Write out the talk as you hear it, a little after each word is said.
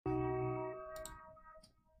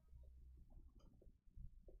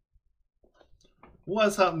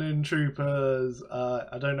What's happening, troopers?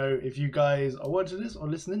 I don't know if you guys are watching this or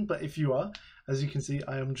listening, but if you are, as you can see,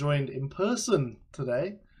 I am joined in person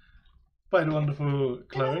today by the wonderful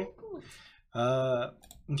Chloe.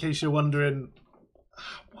 In case you're wondering,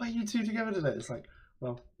 why are you two together today? It's like,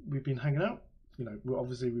 well, we've been hanging out. You know,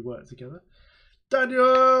 we work together. Daniel!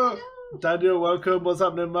 Hello. Daniel, welcome. What's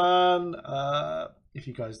happening, man? If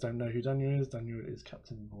you guys don't know who Daniel is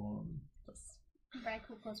Captain Vaughn. Very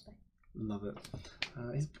cool cosplay. Love it.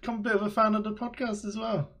 He's become a bit of a fan of the podcast as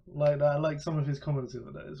well. Like that. I like some of his comments the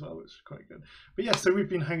other day as well, which is quite good. But yeah, so we've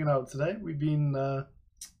been hanging out today. We've been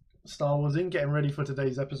Star Warsing, getting ready for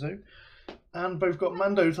today's episode, and both got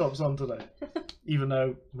Mando tops on today. Even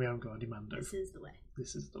though we haven't got any Mando. This is the way.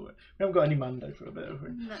 This is the way. We haven't got any Mando for a bit, have we?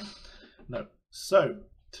 No. No. So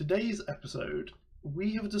today's episode,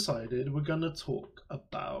 we have decided we're going to talk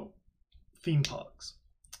about theme parks.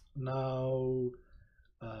 Now,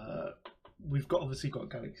 we've obviously got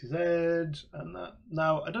Galaxy's Edge and that.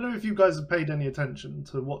 Now, I don't know if you guys have paid any attention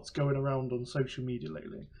to what's going around on social media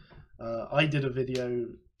lately. I did a video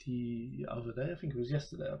the other day, I think it was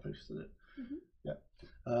yesterday I posted it.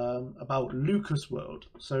 About Lucas World.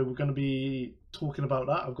 So we're going to be talking about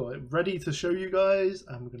that. I've got it ready to show you guys,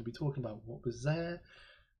 and we're going to be talking about what was there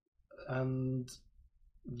and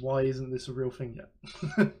why isn't this a real thing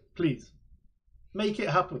yet. Please make it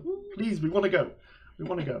happen. Please, we want to go. We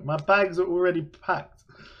want to go. My bags are already packed.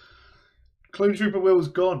 Clone Trooper Will's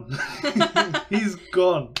gone. He's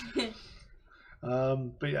gone.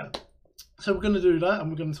 But yeah. So we're going to do that, and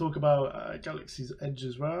we're going to talk about Galaxy's Edge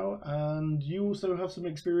as well. And you also have some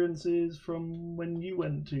experiences from when you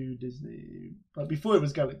went to Disney, but before it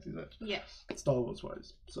was Galaxy's Edge. Yeah. Star Wars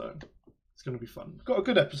wise. So it's going to be fun. Got a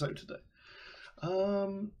good episode today.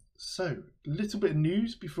 So a little bit of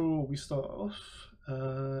news before we start off.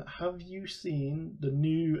 Have you seen the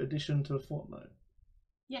new addition to Fortnite?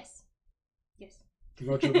 Yes. Yes.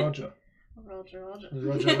 Roger, Roger. Roger, Roger.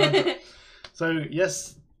 Roger, Roger. So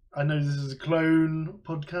yes, I know this is a clone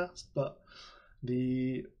podcast, but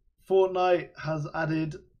the Fortnite has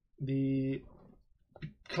added the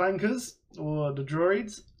clankers or the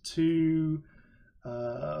droids to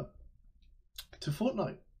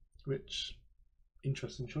Fortnite, which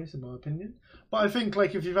interesting choice in my opinion. But I think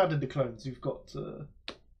like if you've added the clones, you've got to.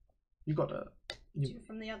 You're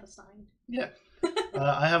from the other side. Yeah.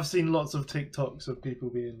 I have seen lots of TikToks of people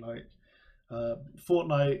being like,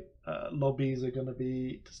 Fortnite lobbies are going to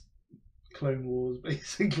be just Clone Wars,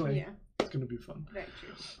 basically. Yeah. It's going to be fun. Very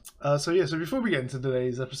true. So before we get into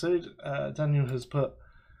today's episode, Daniel has put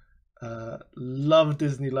love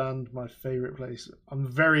Disneyland, my favourite place. I'm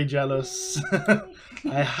very jealous.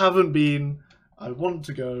 I haven't been. I want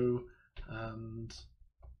to go, and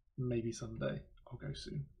maybe someday I'll go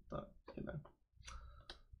soon. But you know,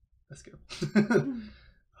 let's go.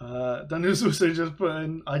 Daniel's also just put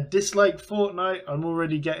in, I dislike Fortnite. I'm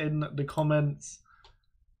already getting the comments.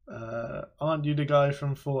 Aren't you the guy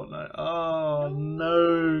from Fortnite? Oh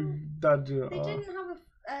no, Daniel. They didn't have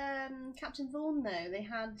a Captain Vaughn though. They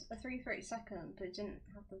had a 332nd, but it didn't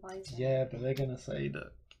have the visor. Yeah, but they're gonna say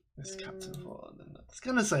that it's Captain Vaughn. It's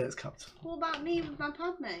gonna say it's Captain. What about me with my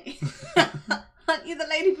Padme? Aren't you the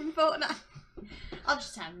lady from Fortnite? I'll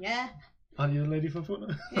just tell him, yeah. Aren't you the lady from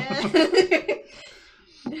Fortnite? Yeah.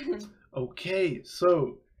 Okay,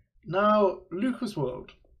 so now Lucas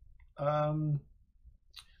World. Now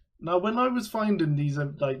when I was finding these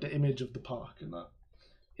like the image of the park and that,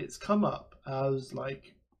 it's come up as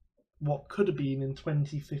like what could have been in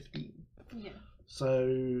 2015. Yeah. So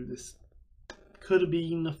this could have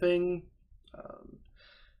been a thing.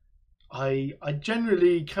 I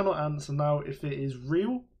generally cannot answer now if it is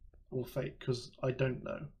real or fake because I don't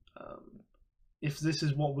know if this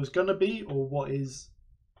is what was gonna be or what is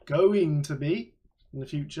going to be in the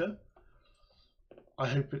future. I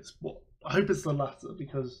hope it's the latter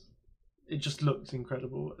because it just looks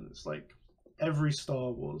incredible and it's like every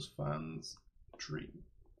Star Wars fan's dream.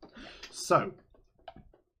 So,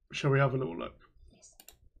 shall we have a little look? Yes.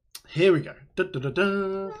 Here we go. Da, da, da,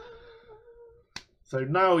 da. So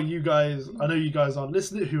now you guys, I know you guys aren't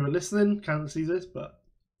listening, who are listening, can't see this, but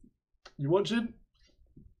you watching?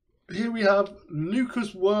 Here we have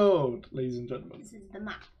Lucas World, ladies and gentlemen. This is the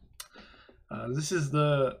map. This is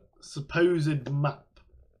the supposed map.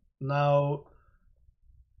 Now,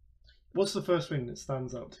 what's the first thing that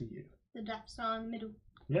stands out to you? The Death Star in the middle.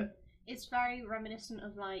 Yeah. It's very reminiscent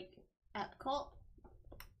of like Epcot.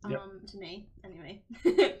 Yep. To me, anyway,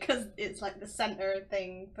 because it's like the center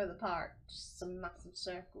thing for the park, just a massive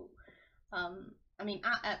circle. I mean,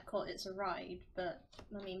 at Epcot it's a ride, but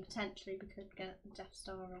I mean, potentially we could get a Death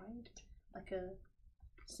Star ride, like a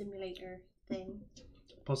simulator thing.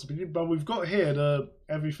 Possibly, but we've got here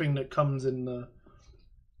everything that comes in the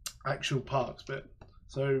actual parks bit,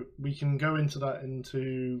 so we can go into that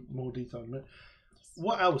into more detail in a minute.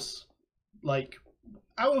 What else, like,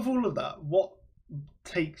 out of all of that, what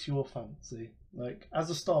takes your fancy? Like, as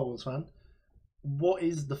a Star Wars fan, what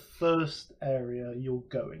is the first area you're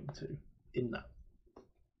going to in that?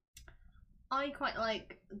 I quite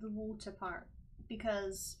like the water park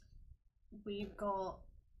because we've got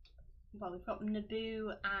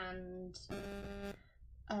Naboo and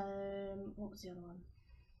what was the other one?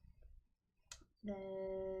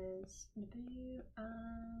 There's Naboo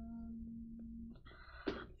and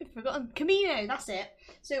I've forgotten. Kamino, that's it.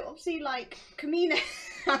 So obviously, like, Kamino,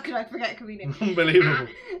 how could I forget Kamino? Unbelievable.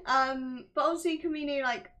 But obviously Kamino,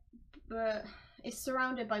 like, it's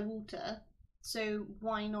surrounded by water, so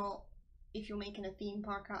why not, if you're making a theme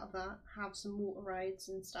park out of that, have some water rides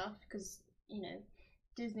and stuff, because, you know,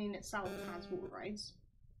 Disney in itself has water rides,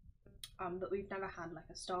 but we've never had like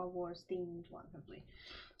a Star Wars themed one, have we?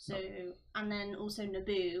 So, and then also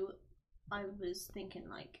Naboo, I was thinking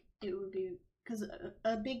like it would be, because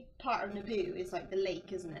a big part of Naboo is like the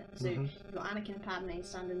lake, isn't it? So you've got Anakin and Padme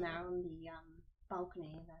standing there on the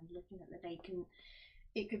balcony and looking at the lake, and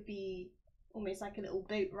it could be almost like a little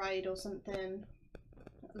boat ride or something,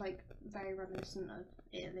 like very reminiscent of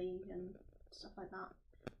Italy and stuff like that.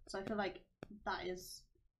 So I feel like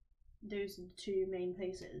those are the two main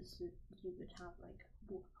places that you would have like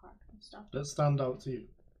water park and stuff That stand out to you.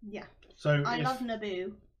 Yeah. So I love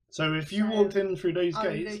Naboo. So if you walked in through those I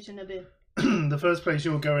would gates, go to Naboo. the first place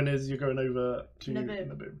you're going over to Naboo.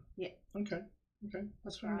 Naboo. Yeah. Okay.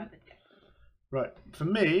 That's fair where I enough. would go. Right. For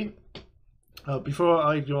me, before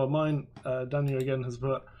I go on mine, Daniel again has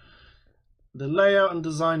put the layout and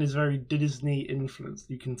design is very Disney influenced.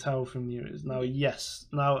 You can tell from the images. Now, yes.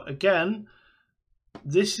 Now, again,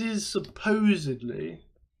 this is supposedly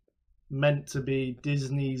meant to be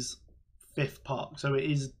Disney's 5th park, so it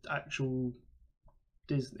is actual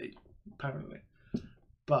Disney, apparently.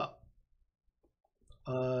 But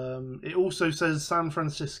it also says San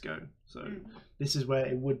Francisco, so this is where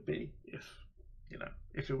it would be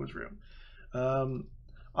if it was real.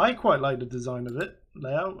 I quite like the design of it,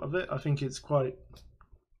 layout of it. I think it's quite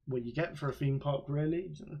what you get for a theme park,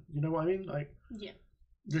 really. You know what I mean? Like, yeah,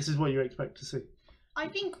 this is what you expect to see. I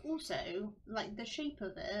think also, like, the shape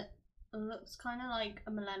of it looks kind of like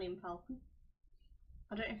a Millennium Falcon.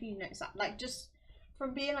 I don't know if you noticed that. Like, just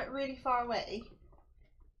from being like really far away,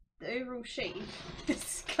 the overall shape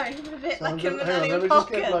is kind of a bit So like a Millennium let me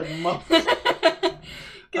Falcon. just get like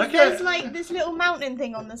Because Okay. there's like this little mountain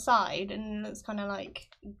thing on the side, and it's kind of like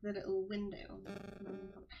the little window on the Millennium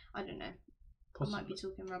Falcon. I don't know. I might be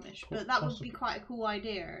talking rubbish, but that would be quite a cool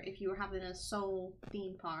idea if you were having a Seoul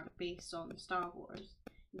theme park based on Star Wars.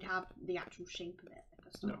 You'd have the actual shape of it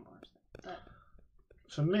like a Star Wars. But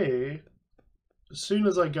For me, as soon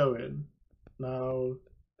as I go in, now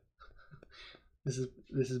this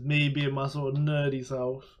is me being my sort of nerdy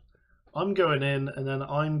self. I'm going in, and then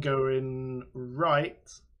I'm going right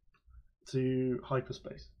to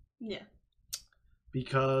hyperspace yeah.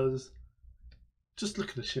 because just look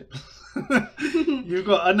at the ship. You've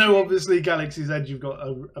got, I know, obviously Galaxy's Edge. You've got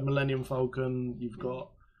a Millennium Falcon. You've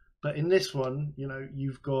got, but in this one, you know,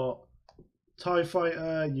 you've got TIE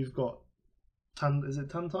Fighter. You've got is it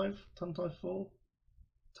Tantive? Tantive 4?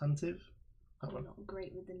 Tantive? That I'm one. not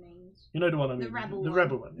great with the names. You know the one I mean? The Rebel the one.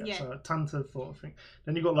 Rebel one, yeah. Yeah. So Tantive 4, I think.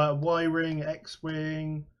 Then you've got like Y-Wing,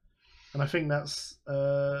 X-Wing, and I think that's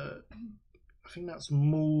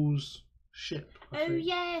Maul's ship. I think.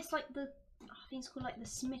 Yeah, it's like I think it's called like the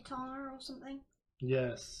Smitar or something.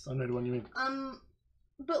 Yes, I know the one you mean.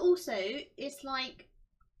 But also it's like,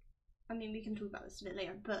 I mean, we can talk about this a bit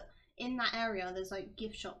later, but in that area there's like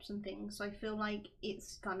gift shops and things, so I feel like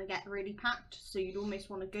it's gonna get really packed, so you'd almost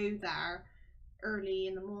want to go there early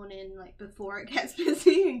in the morning, like before it gets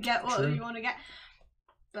busy, and get what you want to get.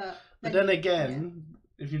 But then again,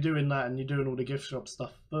 if you're doing that and you're doing all the gift shop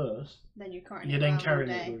stuff first, then you're carrying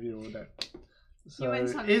it with you all day. So You win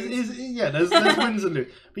some, there's wins and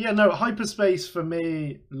lose. But yeah, no, hyperspace for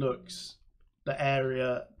me looks the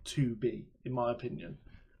area to be, in my opinion.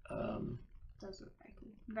 Does look very cool.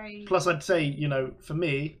 Very. Plus, I'd say, you know, for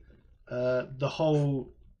me, the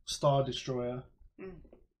whole Star Destroyer,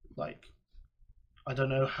 like, I don't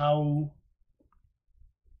know how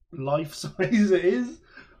life size it is,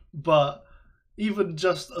 but even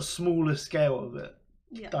just a smaller scale of it,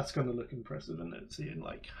 that's going to look impressive, isn't it? Seeing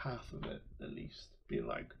like half of it at least, being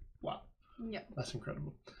like, wow, that's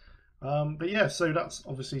incredible. But yeah, so that's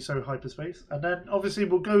obviously hyperspace, and then obviously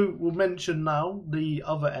we'll mention now the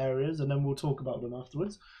other areas, and then we'll talk about them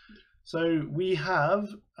afterwards. So we have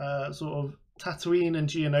sort of Tatooine and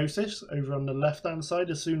Geonosis over on the left-hand side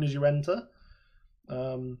as soon as you enter.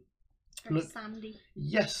 Very Look- sandy.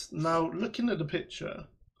 Yes, now looking at the picture,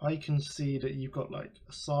 I can see that you've got like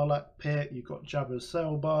a Sarlacc pit, you've got Jabba's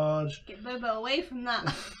sail barge, Get Boba away from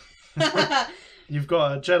that. you've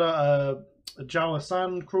got a Jedi, a Jawa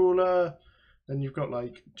sand crawler, then you've got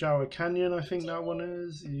like Jawa Canyon, I think that one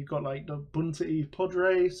is. You've got like the Bunta Eve pod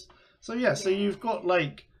race. So yeah, so Yeah. you've got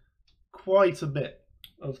like quite a bit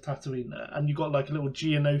of Tatooine there, and you've got like a little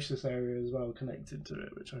Geonosis area as well connected to it,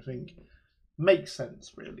 which I think makes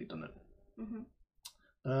sense, really, doesn't it? Mhm.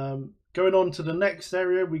 Going on to the next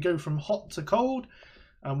area, we go from hot to cold,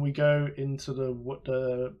 and we go into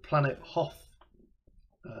the planet Hoth,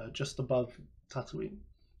 just above Tatooine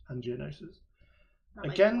and That Geonosis. might be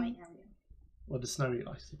Again- white area. Well, the snowy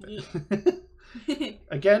icy bit.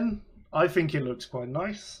 Again, I think it looks quite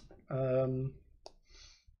nice.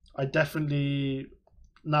 I definitely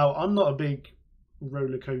now I'm not a big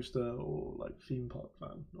roller coaster or like theme park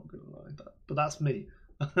fan, not gonna lie, but that's me.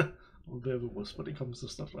 I'm a bit of a wuss when it comes to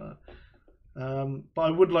stuff like that. But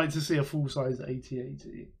I would like to see a full size AT-AT.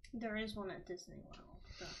 There is one at Disney World.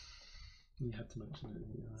 But... You had to mention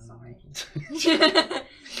it. Sorry.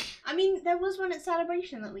 I mean, there was one at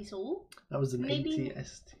Celebration that we saw. That was an Maybe-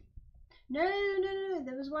 AT-ST. No.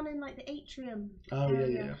 There was one in like the atrium. Oh yeah,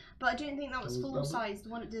 area. yeah. But I don't think that was That was- full size. The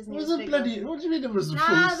one at Disney It was was a bigger. bloody. What do you mean it was a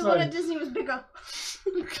Nah, full the one at size? Disney was bigger.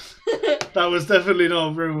 That was definitely not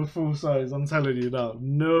a real full size. I'm telling you now.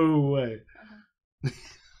 No way.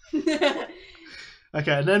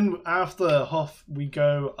 Okay, and then after Hoth, we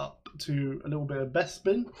go up to a little bit of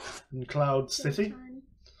Bespin in Cloud City.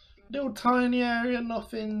 Little tiny area,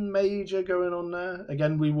 nothing major going on there.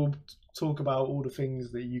 Again, we will talk about all the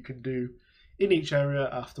things that you can do in each area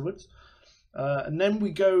afterwards. And then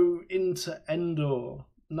we go into Endor.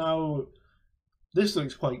 Now, this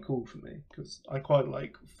looks quite cool for me because I quite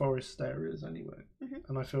like forest areas anyway. Mhm.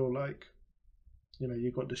 And I feel like, you know,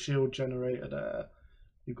 you've got the shield generator there.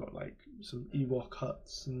 You've got like some Ewok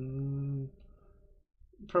huts and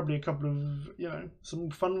probably a couple of, you know,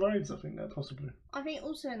 some fun rides, I think, there possibly. I think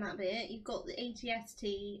also in that bit you've got the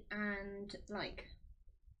ATST and like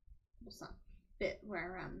what's that bit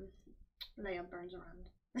where Leia burns around.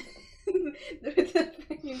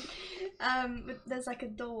 There's like a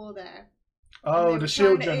door there. Oh, were the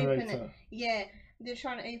shield trying to open generator. Yeah, they're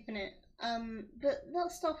trying to open it. But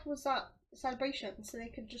that stuff was that Celebration, so they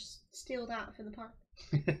could just steal that for the park.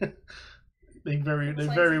 They very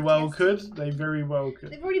Besides well AT-ST. could. They very well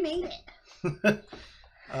could. They've already made it.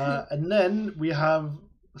 And then we have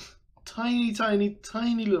tiny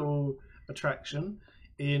little attraction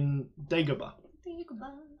in Dagobah.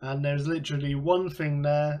 And there's literally one thing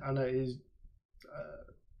there, and it is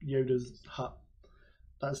Yoda's hut.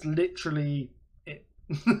 That's literally it.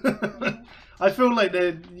 I feel like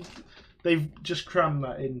they've just crammed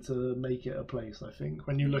that in to make it a place. I think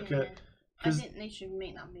when you look at, I 'cause- think they should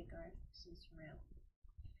make that bigger. This is real.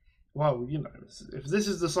 well, you know, if this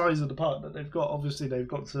is the size of the park that they've got, obviously they've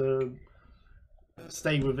got to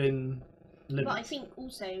stay within limits. But I think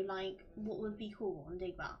also like what would be cool on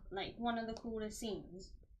Dagobah, like one of the coolest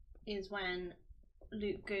scenes is when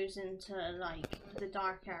Luke goes into like the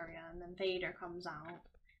dark area and then Vader comes out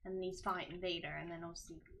and he's fighting Vader and then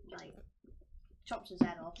obviously like chops his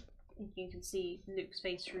head off and you can see Luke's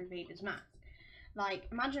face through Vader's mask. Like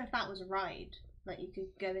imagine if that was a ride, like you could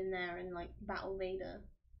go in there and like battle Vader.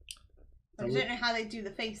 I That don't know how they do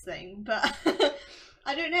the face thing, but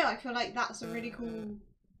I don't know. I feel like that's a really cool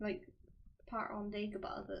like part on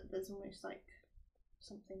Dagobah that there's almost like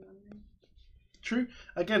something on there. True.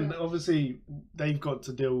 Again, Yeah. obviously they've got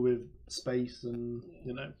to deal with space and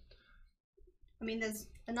you know. I mean, there's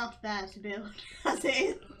enough there to build as it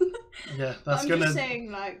is. Yeah, But that's I'm gonna just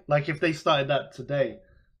saying, like if they started that today,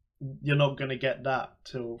 you're not gonna get that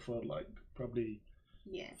till for like probably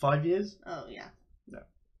yeah. 5 years. Oh yeah.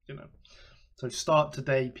 You know, so start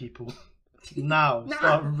today, people. Now, Now.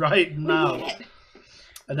 start right We now. need it.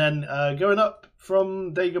 And then going up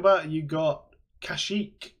from Dagobah, you got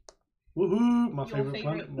Kashyyyk. Woohoo! My Your favorite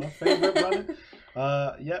planet. favourite. My favorite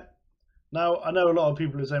planet. Yep. Now I know a lot of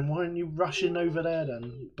people are saying, "Why aren't you rushing over there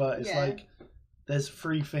then?" But it's Yeah. like there's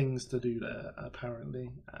 3 things to do there apparently,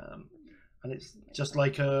 and it's just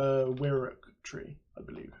like a Wirruk tree, I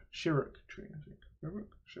believe. Shiruk tree, I think.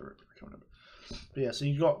 Shiruk. I can't remember. But yeah, so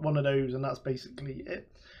you got one of those, and that's basically it.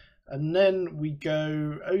 And then we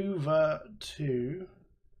go over to.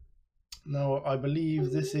 Now I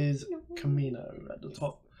believe this is Camino at the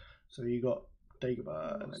top. So you got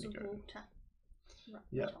Dagobah, and then Lots you of go, water. Right,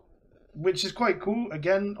 Yeah. top. which is quite cool.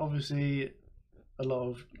 Again, obviously, a lot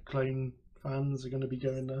of Clone fans are going to be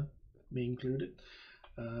going there, me included.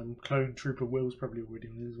 Clone Trooper Will's probably already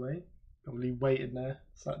on his way, probably waiting there,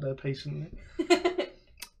 sat there patiently.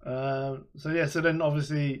 So then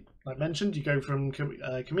obviously, like mentioned, you go from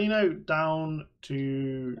Kamino down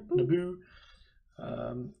to Naboo,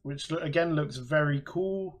 which again looks very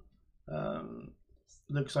cool.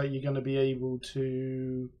 Looks like you're going to be able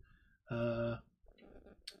to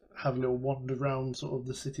have a little wander around sort of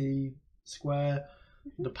the city square,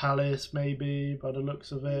 the palace maybe, by the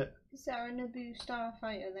looks of it. Is there a Naboo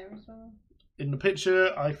starfighter there as well? In the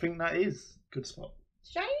picture, I think that is good spot.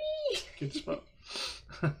 Shiny! Good spot.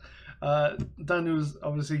 Daniel's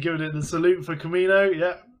obviously giving it the salute for Kamino.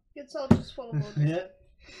 Yeah. Good soldiers follow orders. Yeah.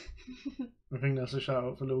 I think that's a shout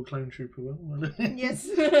out for little Clone Trooper Will. Yes.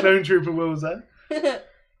 Clone Trooper Will's there.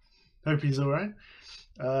 Hope he's alright.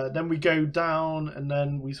 Then we go down and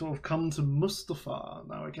then we sort of come to Mustafar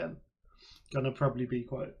now again. Gonna probably be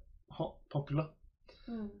quite popular.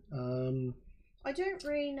 I don't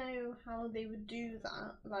really know how they would do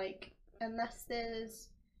that, like, unless there's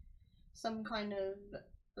some kind of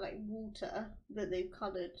like water that they've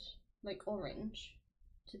coloured like orange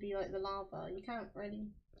to be like the lava. You can't really.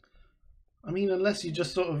 I mean, unless you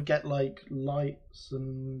just sort of get like lights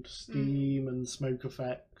and steam and smoke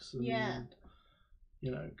effects. And, yeah.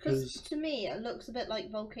 You know, because to me it looks a bit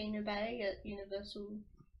like Volcano Bay at Universal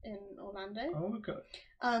in Orlando. Oh, okay.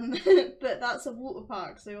 But that's a water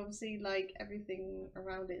park, so obviously like everything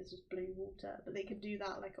around it is just blue water. But they could do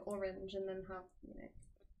that like orange and then have, you know,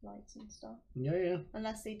 lights and stuff. Yeah, yeah.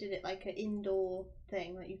 Unless they did it like an indoor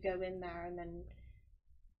thing, like you go in there and then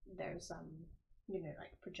there's you know,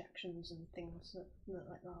 like projections and things that look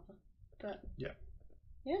like lava. But yeah.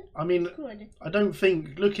 Yeah. I mean, cool idea. I don't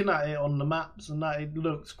think, looking at it on the maps and that, it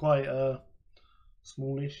looks quite a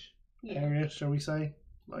smallish area, shall we say?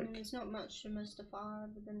 Like, it's not much to Mustafar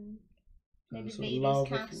other than maybe sort of Vader's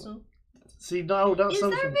lava castle. See, now that's Is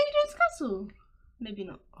something. there Vader's castle? Maybe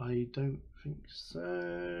not. I don't think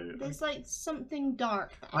so. There's like something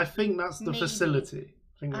dark there. I think that's the Maybe. Facility.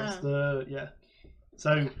 I think that's the, yeah.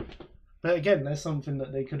 So, but again, there's something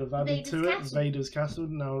that they could have added Vader's to it. castle. Vader's castle.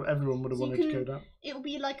 Now everyone would have So you wanted to can- go down. It'll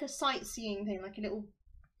be like a sightseeing thing, like a little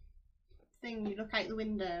thing. You look out the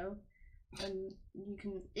window, and you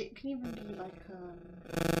can. It can even be like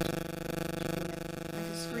a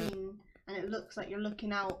screen, and it looks like you're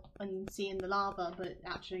looking out and seeing the lava, but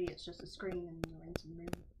actually it's just a screen, and you're into the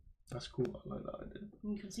moon. That's cool. I like that idea.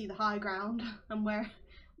 And you can see the high ground, and where.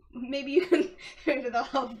 Maybe you can go to the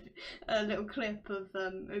whole little clip of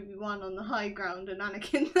Obi-Wan on the high ground and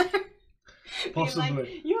Anakin there. Possibly. Being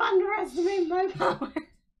like, you underestimate my power.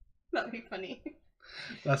 That'd be funny.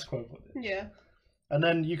 That's quite funny. Yeah. And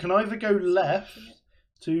then you can either go left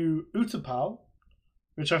to Utapau,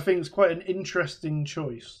 which I think is quite an interesting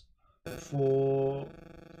choice for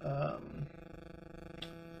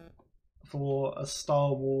a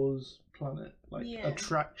Star Wars planet, like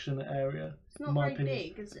attraction area. It's not very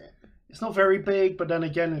big, is it? It's not very big, but then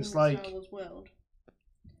again, it's like Star Wars world.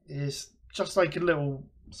 It's just like a little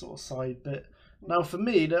sort of side bit. Now, for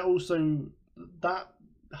me, that also that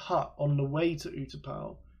hut on the way to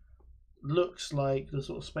Utapau looks like the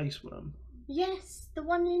sort of space worm. Yes, the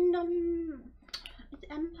one in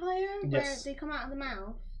Empire where Yes. they come out of the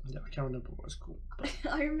mouth. Yeah, I can't remember what it's called. But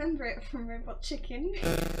I remember it from Robot Chicken.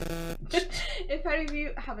 If any of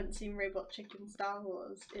you haven't seen Robot Chicken Star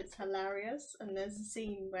Wars, it's hilarious. And there's a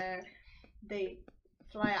scene where they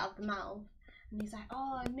fly out of the mouth, and he's like,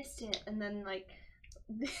 "Oh, I missed it." And then like,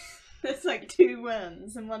 there's like two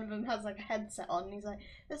worms, and one of them has like a headset on, and he's like,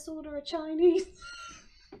 "Let's order a Chinese."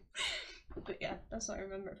 But yeah, that's what I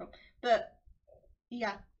remember it from. But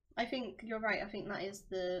yeah. I think you're right. I think that is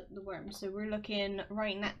the worm. So we're looking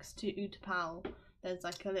right next to Utapau. There's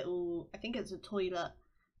like a little, I think it's a toilet,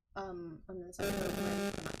 and there's like a little worm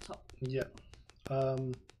on that top. yeah,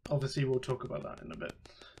 obviously we'll talk about that in a bit.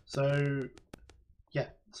 So yeah,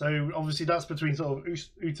 so obviously that's between sort of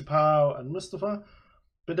Utapau and Mustafar.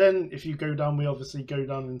 But then if you go down, we obviously go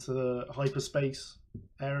down into the hyperspace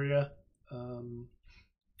area,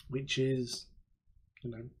 which is,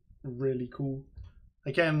 you know, really cool.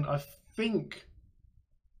 Again, I think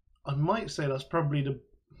I might say that's probably the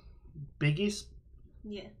biggest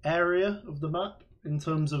area of the map in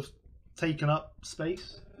terms of taking up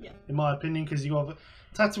space. Yeah. In my opinion, because you have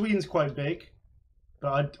Tatooine's quite big,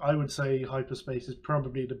 but I would say hyperspace is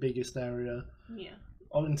probably the biggest area. Yeah.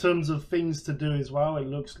 In terms of things to do as well, it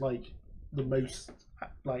looks like the most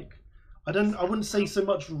like. I wouldn't say so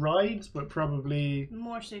much rides, but probably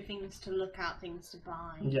more so things to look at, things to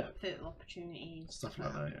buy, yeah, photo opportunities, stuff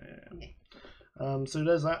like that. Yeah. So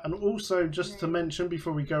there's that, and also just to Then- mention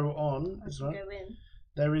before we go on I as can well, go in.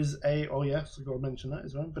 there is a yes, I've got to mention that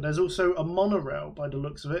as well. But there's also a monorail by the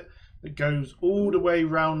looks of it that goes all the way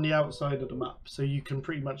round the outside of the map, so you can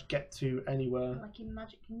pretty much get to anywhere. Like in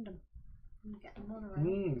Magic Kingdom. You get the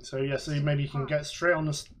monorail. So yeah, so maybe you can get straight on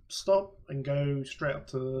the stop and go straight up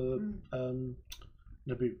to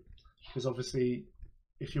Naboo, because obviously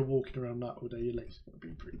if you're walking around that all day, you're late. You'll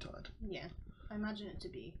be pretty tired. Yeah, I imagine it to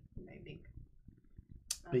be big.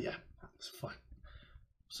 But yeah, it's fine.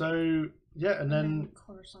 So yeah, and then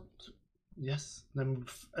Coruscant. yes, then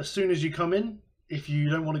as soon as you come in, if you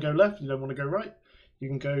don't want to go left, you don't want to go right, you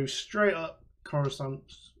can go straight up Coruscant.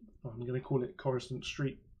 I'm going to call it Coruscant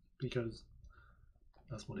Street because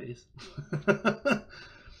that's what it is.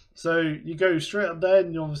 So you go straight up there,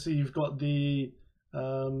 and obviously you've got the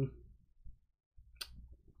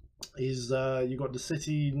you've got the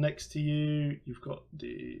city next to you. You've got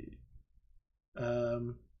the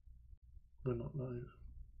we're not live.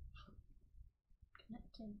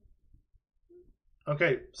 Connecting.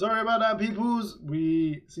 Okay, sorry about that, peoples.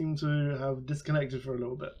 We seem to have disconnected for a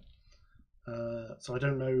little bit, so I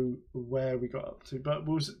don't know where we got up to, but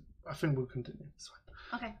I think we'll continue. It's fine.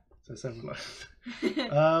 Okay. So 7 live.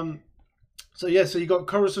 So yeah, so you got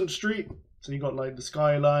Coruscant Street. So you got like the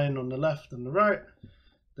skyline on the left and the right.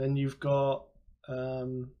 Then you've got I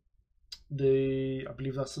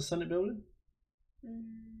believe that's the Senate building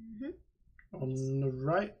on the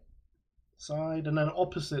right side, and then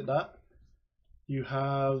opposite that you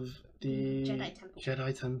have the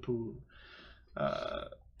Jedi Temple.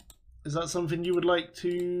 Is that something you would like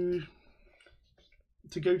to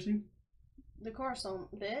go to? The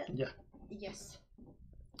Coruscant bit? Yeah. Yes.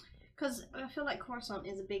 Because I feel like Coruscant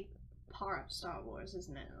is a big part of Star Wars,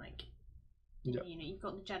 isn't it? Like, Yeah. you know, you've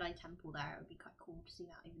got the Jedi Temple there. It would be quite cool to see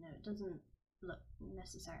that, even though it doesn't look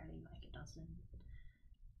necessarily like it does in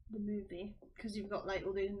the movie. Because you've got like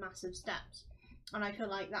all those massive steps. And I feel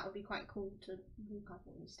like that would be quite cool to walk up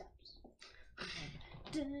all these steps.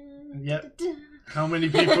 Yep. How many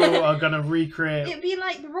people are gonna recreate? It'd be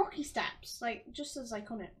like the Rocky steps, like just as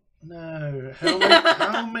iconic. No.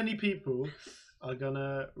 How many people are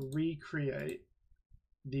gonna recreate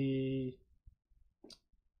the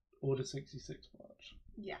Order 66 march?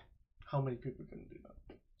 Yeah. How many people are gonna do that?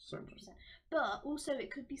 So many. 100%. But also,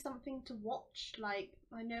 it could be something to watch. Like,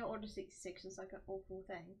 I know Order 66 is like an awful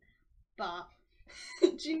thing, but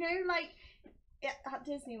do you know, like, at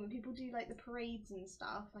Disney when people do like the parades and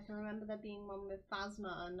stuff? Like, I remember there being one with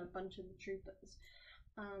Phasma and a bunch of the troopers.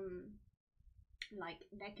 Like,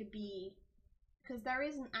 there could be, because there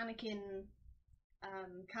is an Anakin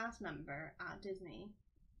cast member at Disney.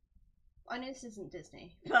 I know this isn't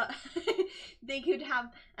Disney, but they could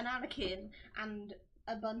have an Anakin and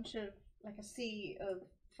a bunch of, like, a sea of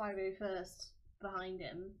 501st behind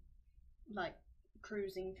him, like,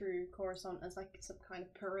 cruising through Coruscant as, like, some kind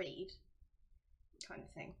of parade kind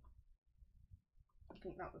of thing. I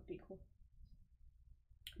think that would be cool.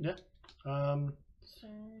 Yeah. So,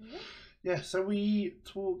 yeah. Yeah, so we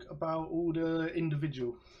talk about all the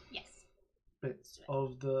individual Yes. bits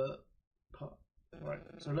of the part. Right,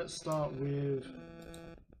 so let's start with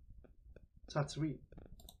Tatooine.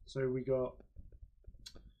 So we got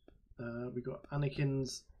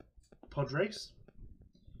Anakin's pod race.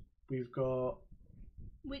 We've got,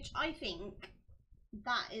 Which I think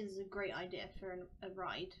that is a great idea for a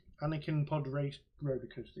ride. Anakin pod race roller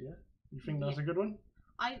coaster. Yeah, you think that's Yeah. a good one?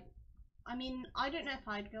 I mean, I don't know if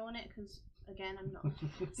I'd go on it because, again, I'm not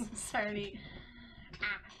necessarily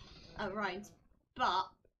at rides. But,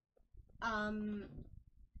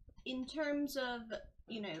 in terms of,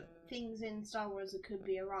 you know, things in Star Wars that could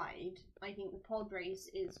be a ride, I think the pod race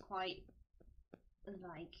is quite,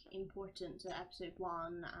 like, important to Episode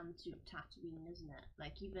 1 and to Tatooine, isn't it?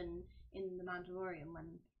 Like, even in The Mandalorian,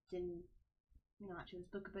 when actually it was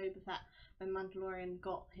Book of Boba Fett, when Mandalorian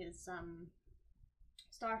got his,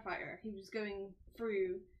 Starfighter, he was going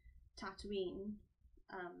through Tatooine,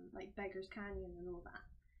 like Beggar's Canyon and all that,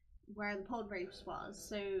 where the pod race was.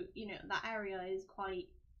 So, you know, that area is quite,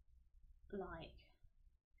 like,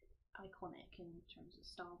 iconic in terms of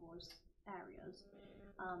Star Wars areas.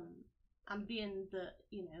 And being that,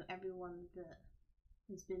 you know, everyone that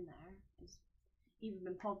has been there has either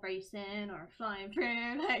been pod racing or flying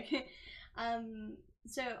through, like,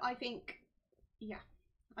 so I think, yeah.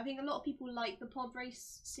 I think a lot of people like the pod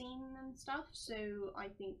race scene and stuff, so I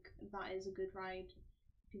think that is a good ride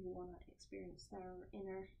if people want to experience their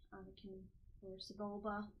inner Anakin or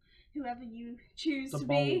Sebulba, whoever you choose to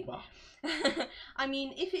be. I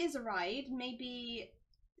mean, if it is a ride, maybe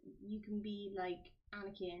you can be like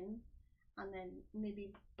Anakin and then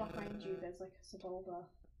maybe behind you there's like a Sebulba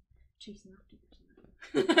chasing after you or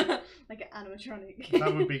something. Like an animatronic.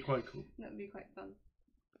 That would be quite cool. That would be quite fun.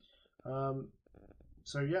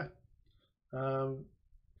 So yeah. And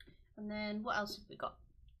then what else have we got?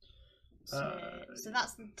 So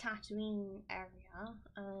that's the Tatooine area.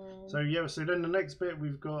 So then the next bit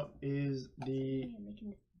we've got is the making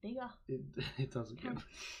this bigger. it doesn't get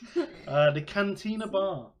the Cantina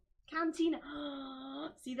Bar. Cantina.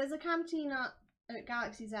 See, there's a cantina at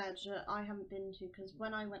Galaxy's Edge that I haven't been to because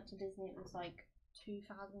when I went to Disney it was like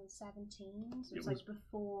 2017, so it was like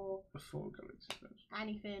before Galaxy's Edge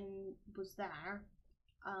anything was there.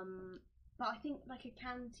 But I think like a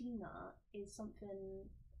cantina is something,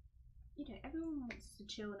 you know, everyone wants to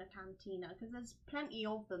chill in a cantina because there's plenty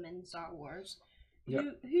of them in Star Wars.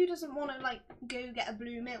 Yep. Who doesn't want to like go get a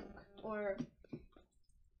blue milk or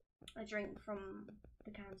a drink from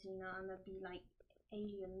the cantina and there'd be like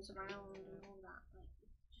aliens around and all that, like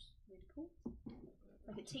just really cool.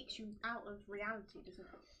 Like it takes you out of reality, doesn't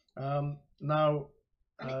it? Now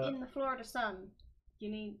and in the Florida sun, you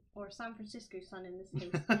need, or San Francisco sun in this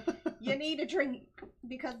case, you need a drink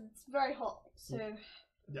because it's very hot. So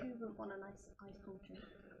yeah. who wouldn't want a nice ice cold drink?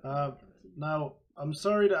 Now I'm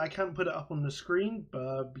sorry that I can't put it up on the screen,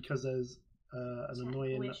 because there's an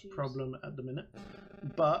annoying problem at the minute.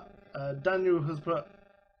 But Daniel has put,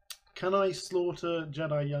 "Can I slaughter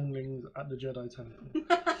Jedi younglings at the Jedi Temple?"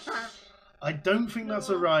 I don't think that's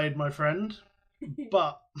a ride, my friend,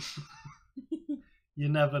 but you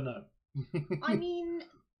never know. I mean,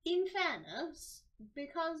 in fairness,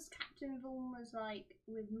 because Captain Vaughn was like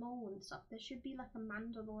with Maul and stuff, there should be like a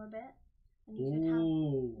Mandalore bit. And you could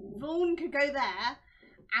have Vaughn could go there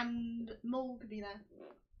and Maul could be there.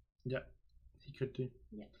 Yeah, he could do.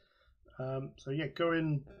 Yeah. So yeah,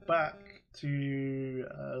 going back to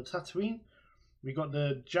Tatooine, we got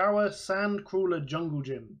the Jawa Sandcrawler Jungle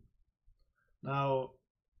Gym. Now,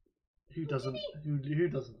 who doesn't? Who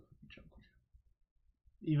doesn't?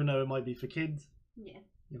 Even though it might be for kids, yeah,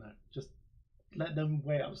 you know, just let them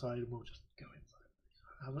wait outside and we'll just go inside.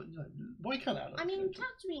 You know, why can't I? I mean,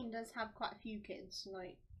 Tatooine does have quite a few kids,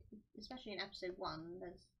 like especially in Episode 1.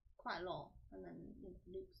 There's quite a lot, and then you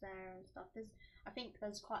know, Luke's there and stuff. I think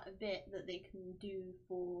there's quite a bit that they can do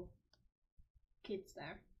for kids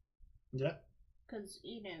there. Yeah. Because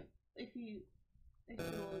you know, if you're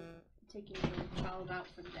taking your child out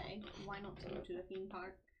for the day, why not take them to a theme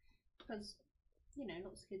park? Because you know,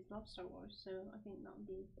 lots of kids love Star Wars, so I think that would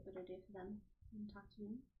be a good idea for them in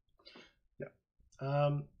Tatooine. Yeah.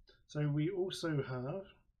 So we also have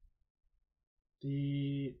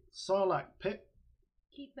the Sarlacc pit.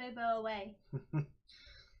 Keep Boba away.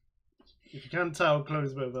 If you can't tell,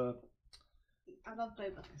 Chloe's a bit of a... I love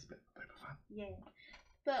Boba. He's a bit of a Boba fan. Yeah.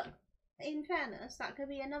 But in fairness, that could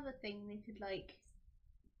be another thing they could like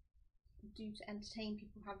do to entertain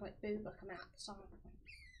people. Have like Boba come out the Sarlacc.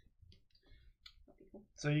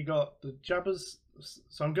 So you got the Jabba's.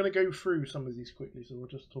 So I'm going to go through some of these quickly. So we'll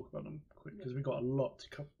just talk about them quick because we've got a lot to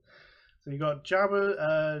cover. So you got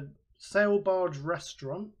Jabba sail barge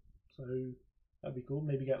restaurant. So that'd be cool.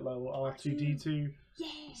 Maybe get like R2D2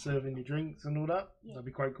 serving you drinks and all that. Yeah. That'd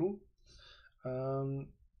be quite cool.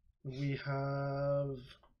 We have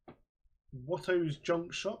Watto's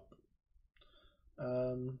Junk Shop.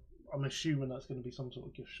 I'm assuming that's going to be some sort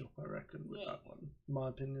of gift shop, I reckon, with that one, in my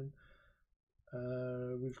opinion.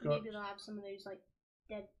 We've got... Maybe they'll have some of those like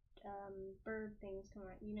dead bird things come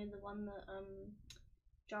out. You know, the one that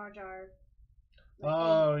Jar Jar. Like,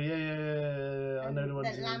 oh yeah. I know the one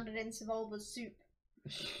that landed in Sebulba's soup.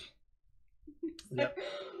 Yep.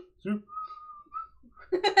 Soup.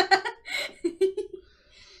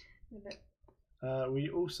 We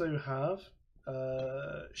also have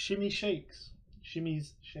Shimmy Shakes.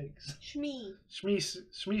 Shimmy's Shakes. Shmee's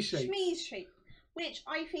Shake. Shmee's Shake. Which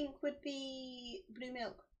I think would be blue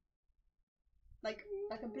milk. Like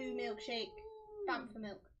a blue milkshake, Bantha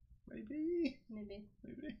milk. Maybe.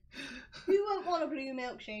 Who won't want a blue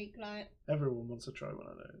milkshake? Like everyone wants to try one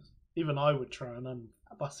of those. Even I would try, and I'm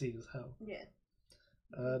fussy as hell. Yeah.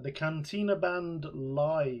 The Cantina Band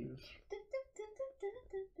live.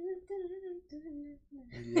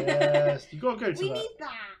 Yes, you gotta go to that. We need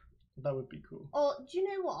that. That would be cool. Or do you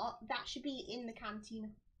know what? That should be in the cantina.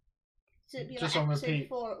 So it'd be just like on episode repeat.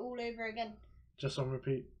 4 all over again. Just on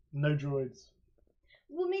repeat. No droids.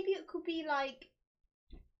 Well, maybe it could be like,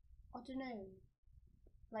 I don't know,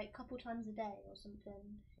 like a couple times a day or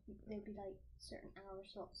something. There'd be like certain hour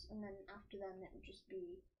slots, and then after them it would just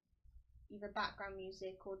be either background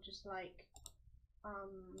music or just like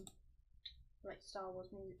Star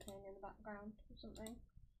Wars music playing in the background or something.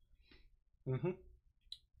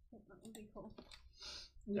 think that would be cool.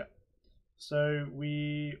 So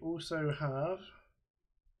we also have.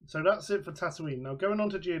 So that's it for Tatooine. Now going on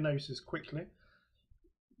to Geonosis quickly.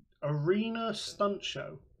 Arena stunt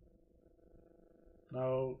show.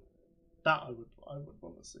 Now that I would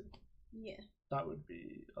want to see. Yeah. That would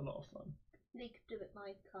be a lot of fun. They could do it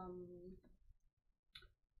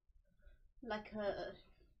like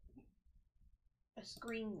a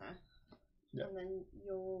screen there. Yeah. And then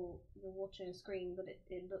you're watching a screen, but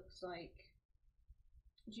it looks like.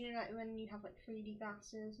 Do you know like when you have like 3D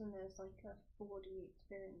glasses and there's like a 4D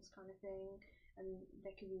experience kind of thing, and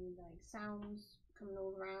there could be like sounds coming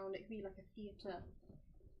all around. It could be like a theatre.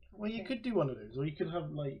 Well, you could do one of those, or you could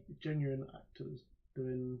have like genuine actors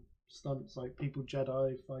doing stunts, like people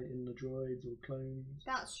Jedi fighting the droids or clones.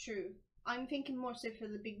 That's true. I'm thinking more so for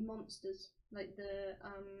the big monsters, like the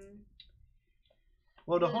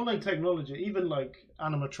Well, the holo technology, even like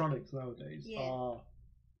animatronics nowadays, Yeah. are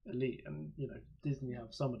elite, and you know Disney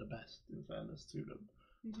have some of the best. In fairness to them,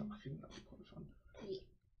 so I think that'd be quite fun. Yeah.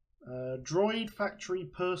 Droid Factory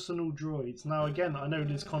personal droids. Now again, I know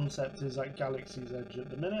this concept is at Galaxy's Edge at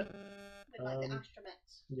the minute. With like the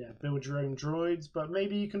astromechs. Yeah, build your own droids, but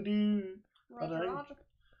maybe you can do. I don't know. Roger.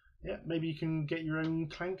 Yeah, maybe you can get your own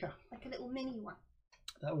clanker. Like a little mini one.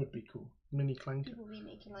 That would be cool. Mini clanker. People will be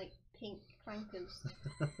making like pink clankers.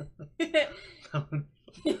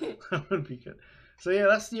 that would be good. So yeah,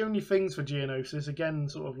 that's the only things for Geonosis. Again,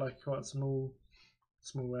 sort of like quite a small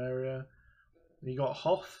area. You got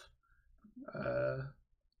Hoth,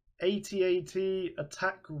 AT-AT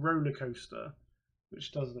Attack Roller Coaster,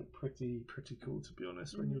 which does look pretty cool to be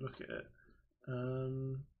honest when you look at it.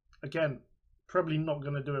 Again, probably not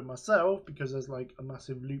going to do it myself because there's like a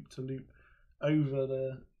massive loop to loop over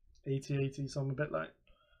the AT-AT, so I'm a bit like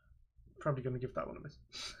probably going to give that one a miss.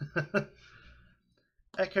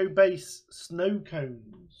 Echo Base Snow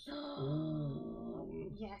Cones.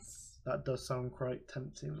 Ooh. Yes. That does sound quite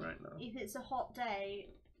tempting right now. If it's a hot day,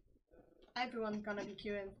 everyone's gonna be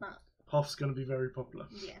queuing for that. Hoth's going to be very popular.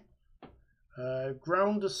 Yeah.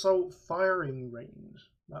 Ground Assault Firing Range.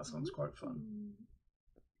 That sounds quite fun.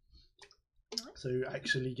 Nice. So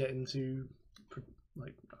actually getting to,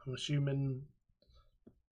 like, I'm assuming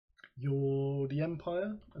you're the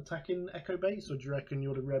Empire attacking Echo Base, or do you reckon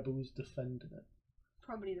you're the Rebels defending it?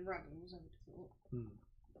 Probably the rebels, I would have thought.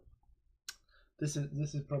 This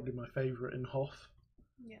is probably my favourite in Hoth.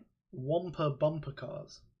 Yeah. Wampa bumper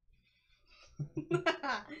cars.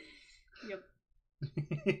 Yep.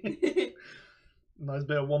 Nice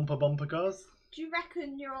bit of Wampa bumper cars. Do you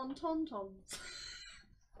reckon you're on Tauntauns?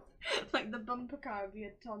 Like the bumper car would be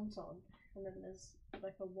a Tauntaun, and then there's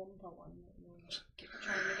like a Wampa one that you're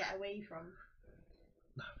trying to get away from.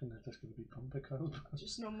 No, I think they're just going to be bumper cars.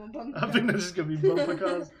 Just normal bumper I think they're just going to be bumper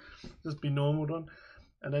cars. Just be normal one.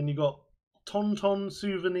 And then you got Tauntaun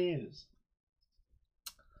souvenirs.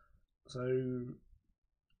 So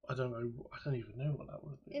I don't know. I don't even know what that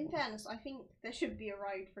would be. In fairness, I think there should be a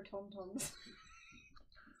ride for Tauntauns.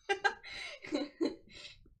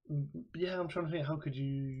 Yeah, I'm trying to think. How could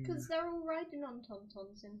you? Because they're all riding on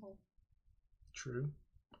Tauntauns in Hull. True.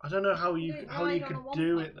 I don't know how you Don't how ride you on could a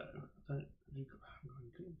do Wampa. it though. I haven't got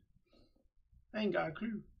a clue. I ain't got a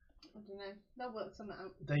clue. I don't know. They'll work something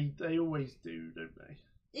out. They always do, don't they?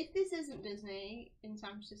 If this isn't Disney in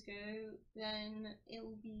San Francisco, then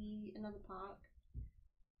it'll be another park.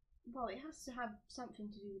 Well, it has to have something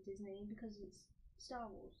to do with Disney because it's Star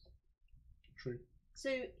Wars. True. So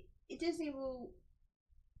Disney will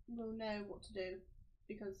know what to do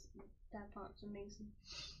because their park's amazing.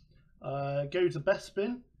 Go to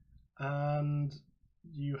Bespin, and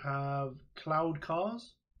you have Cloud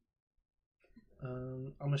Cars.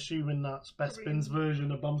 I'm assuming that's Bespin's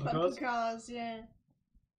version of bumper cars. Bumper cars, yeah.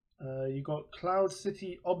 You got Cloud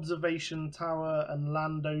City Observation Tower and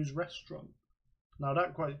Lando's Restaurant. Now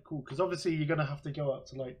that's quite cool because obviously you're gonna have to go up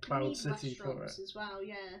to like Cloud Need City for it. restaurants as well,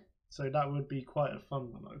 yeah. So that would be quite a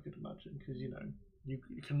fun one, I could imagine, because you know you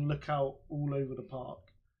can look out all over the park,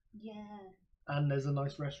 Yeah. and there's a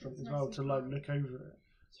nice restaurant There's as well nice to and like calm. look over it.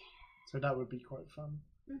 Yeah. So that would be quite fun.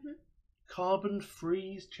 Mhm. Carbon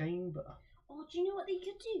Freeze Chamber. Oh, do you know what they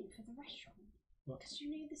could do for the restaurant? What? Because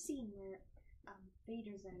you know the scene where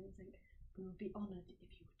Vader's there and he's like, "We will be honoured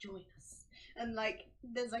if you join us." And like,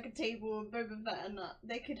 there's like a table with Boba Fett and that.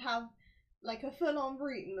 They could have like a full-on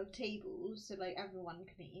room of tables so like everyone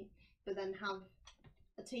can eat, but then have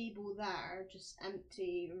a table there just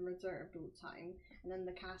empty and reserved all the time, and then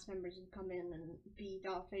the cast members would come in and be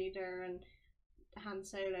Darth Vader and Han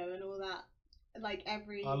Solo and all that, like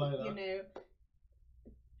every I like that. you know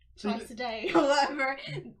So twice a day or whatever,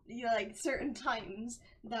 you know, like certain times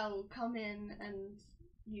they'll come in and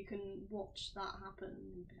you can watch that happen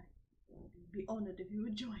and be like, oh, we'd be honoured if you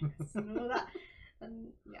would join us and all that. And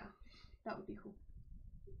yeah, that would be cool.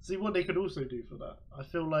 See what they could also do for that. I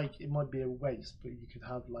feel like it might be a waste, but you could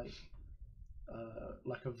have like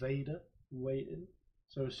a Vader waiting.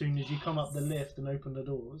 So as soon as you come up the lift and open the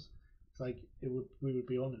doors, it's like we would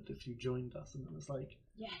be honoured if you joined us, and it was like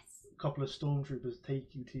Yes. a couple of stormtroopers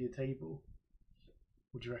take you to your table.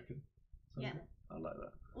 What do you reckon? Yeah. I like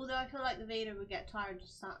that. Although I feel like the Vader would get tired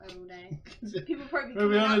just sat there all day. People probably We'll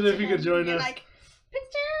be coming up honoured to if you him could join and us. like,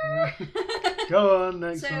 picture! Go on,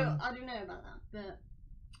 next so, one. I don't know about that, but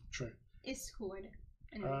True. it's cool idea.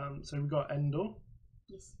 Anyway. So we've got Endor.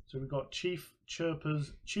 Yes. So we've got Chief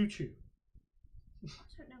Chirpa's Choo Choo. I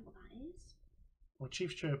don't know what that is. Well,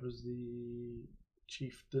 Chief Chirpa's the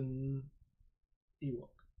chieftain Ewok.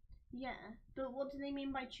 Yeah, but what do they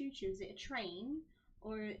mean by choo choo? Is it a train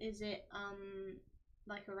or is it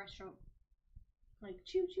like a restaurant? Like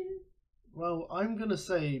choo choo? Well, I'm gonna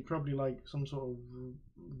say probably like some sort of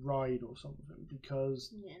ride or something,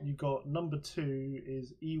 because Yeah. you got number 2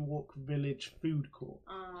 is Ewok Village Food Court.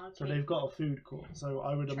 Ah, okay. So they've got a food court. So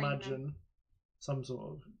I would Train imagine some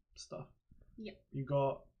sort of stuff. Yep. You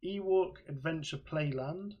got Ewok Adventure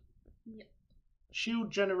Playland. Yep.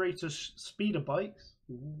 Shield Generator Speeder Bikes.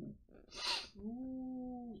 Ooh,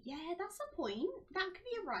 Ooh, yeah, that's a point. That could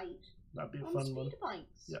be a ride. that'd be a On fun one. speeder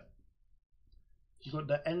bikes. Yeah. You got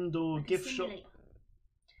the Endor Like a Gift Shop. simulator.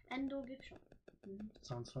 Endor gift shop.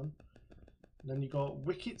 Sounds fun. And then you got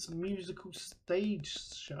Wicket's musical stage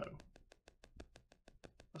show.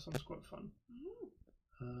 That sounds quite fun.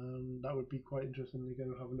 Ooh. That would be quite interesting to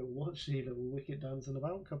go have a little watch, see a little Wicket dancing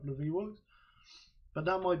about, a couple of Ewoks. But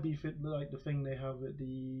that might be like the thing they have at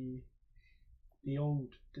the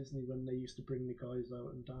old Disney when they used to bring the guys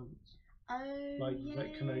out and dance. Oh, Like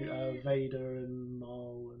yeah. Vader and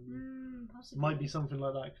Maul, and Possibly. might be something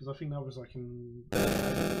like that, because I think that was like in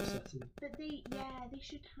setting. But they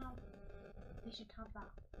should have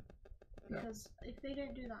that, because if they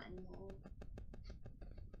don't do that anymore,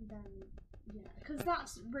 then yeah, because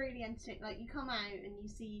that's really entertaining. Like you come out and you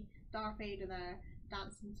see Darth Vader there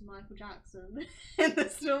dancing to Michael Jackson and the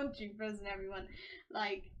stormtroopers and everyone.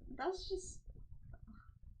 Like that's just,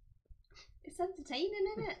 it's entertaining,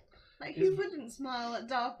 isn't it? Like who wouldn't smile at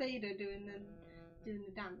Darth Vader doing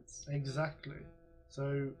the dance? Exactly.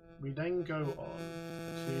 So we then go on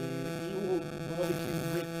to Ewok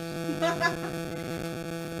Viking Ribs.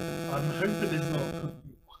 I'm hoping it's not.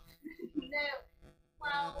 No,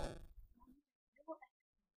 well,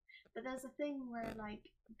 but there's a thing where like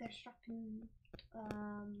they're strapping,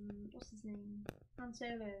 what's his name, Han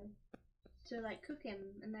Solo, to like cook him,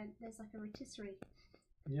 and then there's like a rotisserie.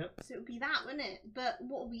 Yep. So it would be that, wouldn't it? But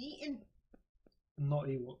what are we eating? Not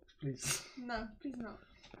Ewoks, please. No, please not.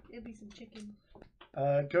 It'll be some chicken.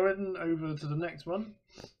 Going over to the next one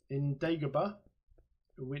in Dagobah,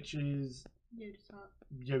 which is Yoda's hut.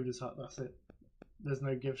 Yoda's hut. That's it. There's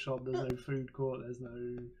no gift shop. There's no food court. There's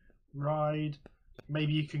no ride.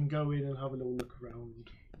 Maybe you can go in and have a little look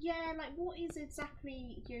around. Yeah, like what is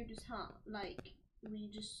exactly Yoda's hut? Like, would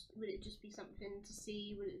it just be something to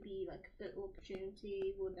see? Would it be like a photo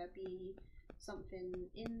opportunity? Would there be something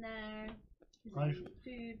in there? Is there any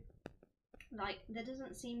food? Like, there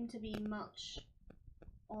doesn't seem to be much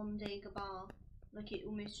on Dagobah. Like, it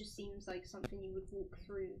almost just seems like something you would walk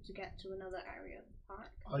through to get to another area of the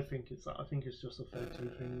park. I think it's that. I think it's just a photo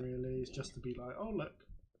thing, really. It's just to be like, oh look.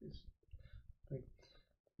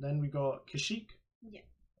 Then we got Kashyyyk. Yeah.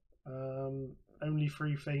 Only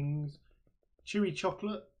 3 things. Chewy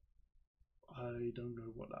chocolate. I don't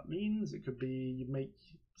know what that means. It could be you make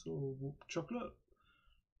sort of chocolate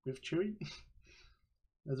with chewy.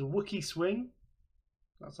 There's a Wookiee swing.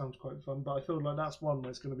 That sounds quite fun, but I feel like that's one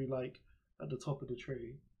where it's going to be like at the top of the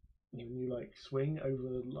tree, and then you like swing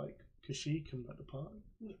over like Kashyyyk and like the park.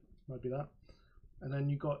 Yeah. Might be that. And then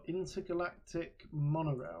you got intergalactic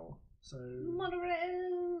monorail. So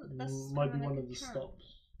Monorail. That's might be kinda one like of a the tram.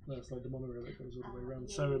 stops. No, it's like the monorail that goes all the way around.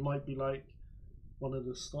 Yeah, So yeah. it might be like one of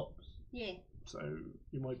the stops. Yeah. So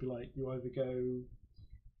you might be like, you either go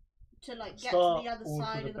To like get Start to the other or to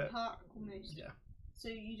side the of the bit. park almost. Yeah. So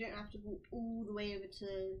you don't have to walk all the way over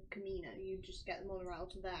to Camino. You just get the monorail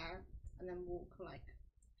to there and then walk like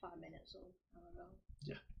 5 minutes or I don't know.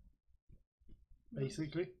 Yeah. Nice.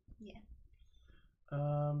 Basically. Yeah.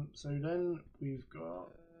 So then we've got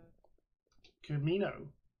Camino.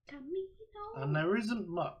 Camino. And there isn't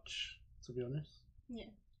much, to be honest. Yeah.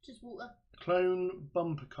 Just water. Clone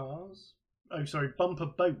bumper cars. Oh, sorry, bumper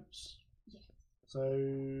boats. Yes. So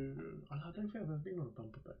I don't think I've ever been on a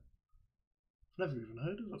bumper boat. I've never even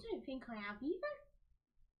heard of I it. don't think I have either.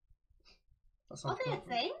 That Are sounds they a perfect.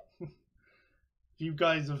 thing? If you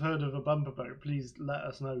guys have heard of a bumper boat, please let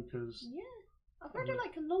us know, because Yeah. I've heard of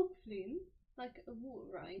like a log flume, like a water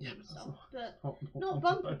ride Yeah, and but stuff, but not not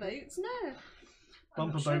bumper boats, no. I'm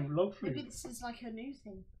Bumper not sure. boat log flume. Maybe this is like a new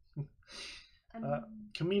thing.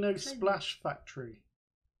 Camino clone. Splash Factory.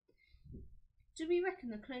 Do we reckon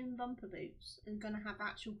the clone bumper boats are gonna have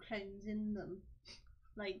actual clones in them?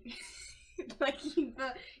 Like, like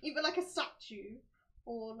either like a statue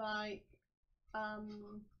or like,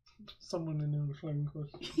 Someone in a clone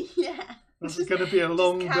costume. yeah. This is going to be a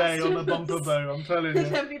long day on a bumper customers. boat, I'm telling you.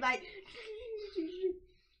 They'll be like.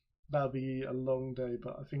 That'll be a long day,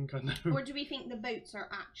 but I think I know. Or do we think the boats are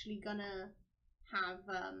actually gonna have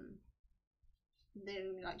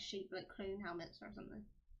they're like shaped like clone helmets or something?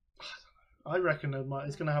 I reckon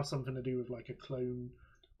it's going to have something to do with like a clone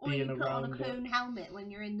Or being you put around. on a clone helmet when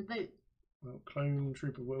you're in the boat. Well, Clone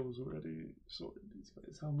Trooper Will's already sorted. He's got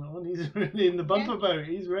his helmet on. He's already in the bumper boat.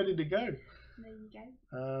 He's ready to go. There you go.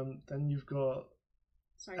 Then you've got.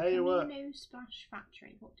 Sorry, Camino Splash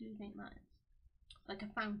Factory. What do you think that is? Like a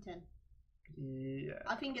fountain. Yeah.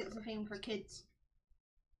 I think it's a thing for kids.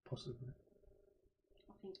 Possibly.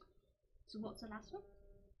 I think. So what's the last one?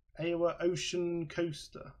 Iowa Ocean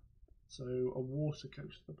Coaster. So a water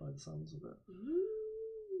coaster by the sounds of it.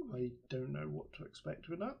 Ooh. I don't know what to expect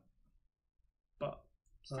with that. But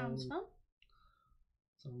Sounds fun.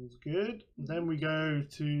 Sounds good. Then we go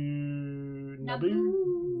to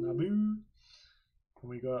Naboo. Naboo. And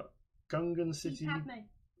we got Gungan City.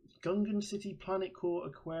 Gungan City Planet Core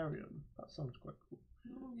Aquarium. That sounds quite cool.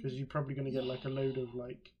 Because you're probably going to get like a load of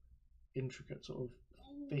like intricate sort of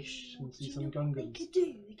fish and see some Gungans. They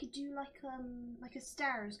could do like a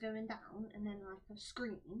stairs going down and then like a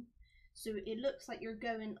screen. So it looks like you're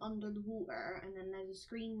going under the water, and then there's a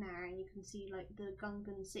screen there, and you can see like the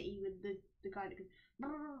Gungan City with the guy that goes.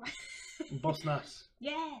 Boss Nass.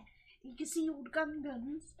 Yeah, you can see all the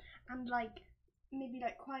Gungans, and like maybe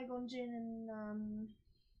like Qui-Gon Jinn and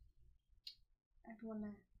everyone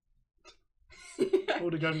there. All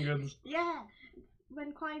the Gungans. Yeah,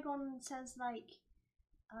 when Qui-Gon says like,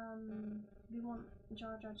 we want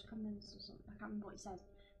Jar Jar to come in or something. I can't remember what he says,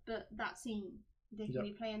 but that scene. They can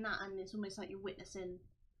be playing that, and it's almost like you're witnessing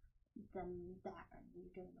them there, and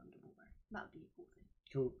you're going underwater. That would be a cool thing.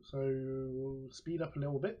 Cool. So we'll speed up a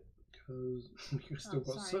little bit because we've still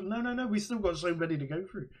got sorry. no. We still got so many to go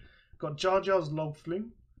through. Got Jar Jar's log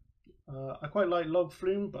flume. I quite like log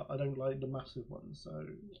flume, but I don't like the massive one. So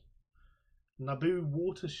Naboo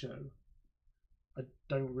water show. I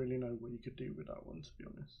don't really know what you could do with that one, to be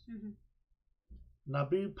honest.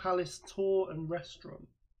 Naboo Palace tour and restaurant.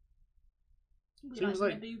 Seems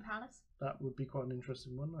like Naboo Palace. That would be quite an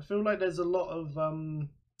interesting one. I feel like there's a lot of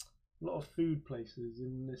food places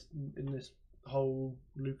in this whole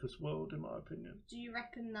Lucas world, in my opinion. Do you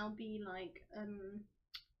reckon there'll be like an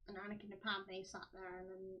Anakin and Padme sat there and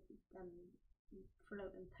then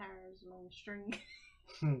floating pears along a string?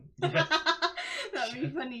 Yeah. That'd be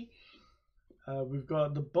funny. We've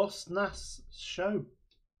got the Boss Nass show.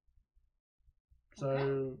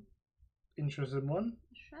 So interesting one.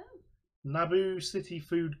 Show. Naboo City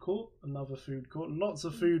Food Court, another food court. Lots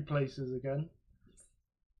of food places again.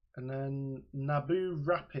 And then Naboo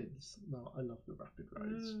Rapids. No, I love the rapid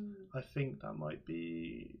rides. I think that might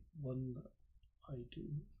be one that I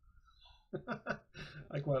do.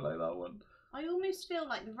 I quite like that one. I almost feel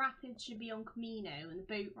like the rapids should be on Camino and the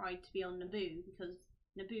boat ride to be on Naboo, because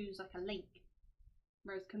Naboo's like a lake,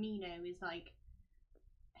 whereas Camino is like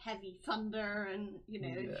heavy thunder, and you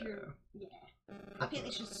know, if you're I think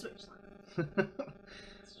they should switch that.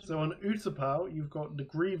 So on Utapau, you've got the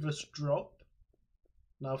Grievous Drop.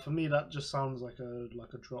 Now, for me, that just sounds like a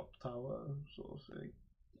drop tower sort of thing,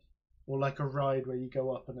 or like a ride where you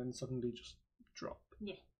go up and then suddenly just drop.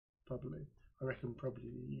 Yeah, probably. I reckon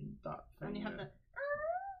probably that thing. And you have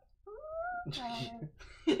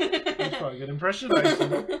That's quite a good impression,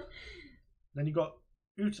 actually. Then you got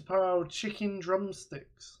Utapau Chicken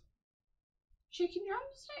Drumsticks. Chicken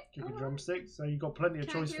drumstick? Chicken drumsticks. So you got plenty of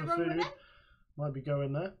choice for go wrong with food. it. Might be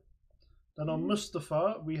going there. Then on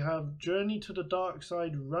Mustafar, we have Journey to the Dark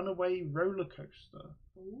Side Runaway Roller Coaster.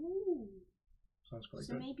 Ooh. Sounds quite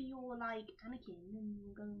So good. maybe you're like Anakin and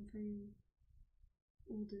you're going through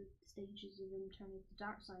all the stages of him turning to the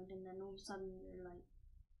dark side, and then all of a sudden you're like,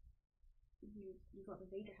 you got the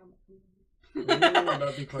Vader helmet. Ooh,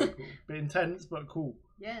 that'd be quite cool. Bit intense, but cool.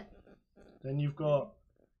 Yeah. Then you've got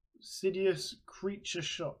Sidious Creature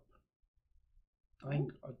Shop. I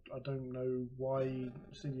don't know why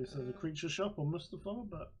Sidious has a creature shop on Mustafar,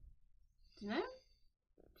 but Do you know?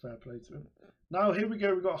 fair play to him. Now here we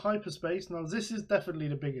go. We've got hyperspace. Now this is definitely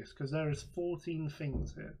the biggest because there is 14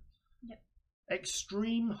 things here. Yep.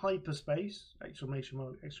 Extreme hyperspace! Exclamation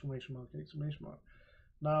mark! Exclamation mark! Exclamation mark!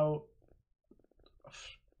 Now,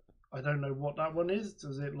 I don't know what that one is.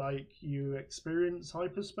 Does it like you experience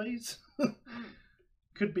hyperspace?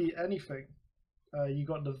 Could be anything. You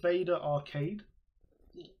got the Vader Arcade.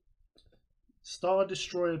 Yeah. Star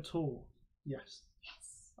Destroyer Tour. Yes.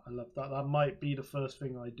 Yes. I love that. That might be the first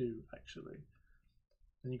thing I do, actually.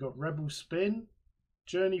 Then you got Rebel Spin,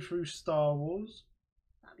 Journey Through Star Wars,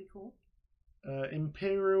 That'd be cool.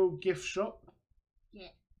 Imperial Gift Shop, Yeah.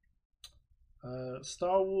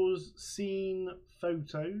 Star Wars Scene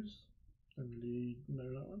Photos. Don't really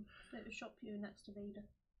know that one. Photoshop you next to Vader.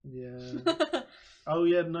 Yeah. Oh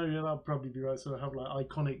yeah, no, yeah, that'll probably be right. So I have like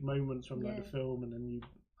iconic moments from like Yeah. the film, and then you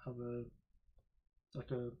have a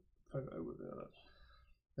photo with it.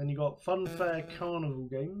 Then you got Funfair Carnival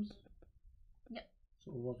Games. Yep.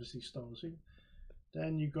 Sort of obviously Star Wars theme.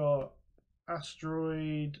 Then you got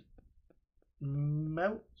Asteroid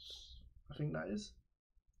Melts. I think that is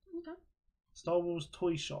Okay. Star Wars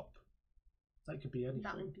Toy Shop. That could be anything.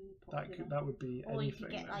 That would be popular. That would be or anything. you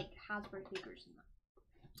could get then. like Hasbro figures and that.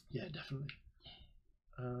 Yeah, definitely.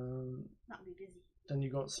 That would be busy. Then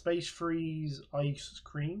you got Space Freeze Ice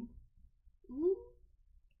Cream. Ooh.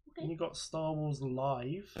 Then Okay. you got Star Wars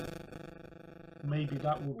Live. Maybe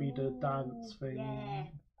that will be the dance Ooh, thing. yeah.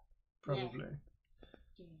 Probably.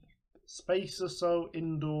 Yeah. Space Assault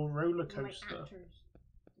Indoor Roller Or, like, Coaster. actors.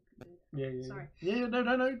 Yeah. Sorry. Yeah,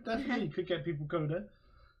 no, definitely. You could get people go there.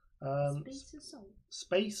 Space Assault.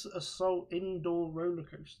 Space Assault Indoor Roller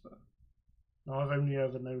Coaster. Now, I've only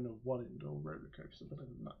ever known of one indoor roller coaster, but then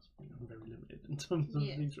that's very limited in terms of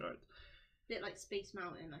Yeah. these rides. Bit like Space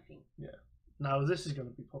Mountain, I think. Now, this is going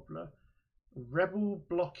to be popular. Rebel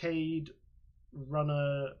Blockade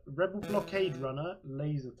Runner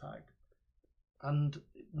Laser Tag. And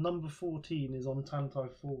number 14 is on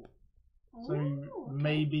Tantive 4. So Ooh, okay.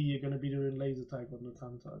 maybe you're going to be doing laser tag on the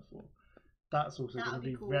Tantive 4. That's also That going would to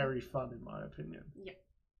be be cool. very fun, in my opinion. Yep.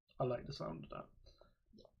 I like the sound of that.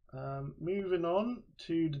 Moving on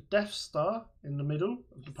to the Death Star in the middle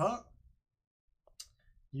of the park.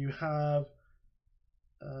 You have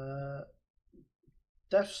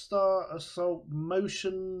Death Star Assault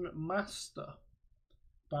Motion Master.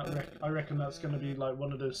 I reckon that's going to be like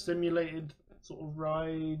one of those simulated sort of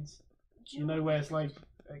rides. You know, where it's like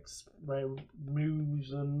where it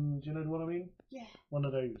moves and, do you know what I mean? Yeah. One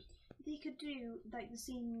of those. They could do like the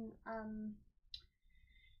scene,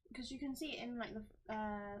 because you can see it in like the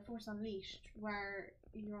Force Unleashed, where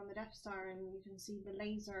you're on the Death Star and you can see the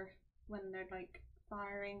laser when they're like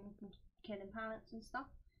firing and killing planets and stuff.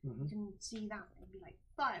 Mm-hmm. You can see that and be like,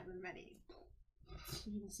 fire and ready.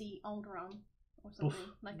 You can see Alderaan or something,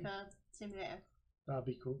 like a simulator. That'd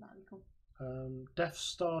be cool. That'd be cool. Death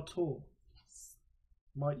Star Tour. Yes.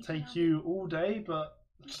 Might You can take have you all day, but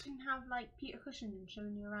You can have like Peter Cushing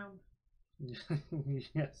showing you around,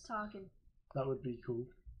 yes, talking. that would be cool.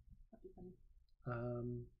 That'd be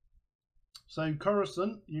funny. So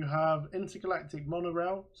Coruscant, you have intergalactic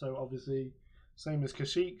monorail. So obviously, same as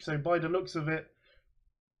Kashyyyk. So by the looks of it,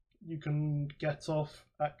 you can get off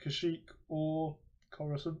at Kashyyyk or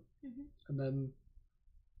Coruscant, and then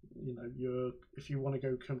if you want to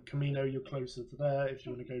go Camino, you're closer to there. If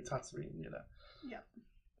you want to go Tatooine, you're there. Yeah.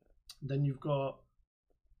 Then you've got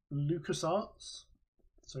LucasArts,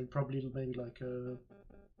 so probably maybe like a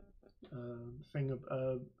thing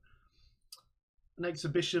of an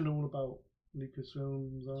exhibition all about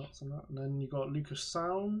Lucasfilms arts and that. And then you got Lucas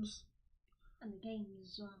Sounds. And the games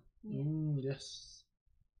as well. Yeah. Yes.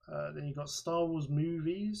 Then you got Star Wars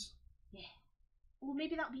movies. Yeah. Or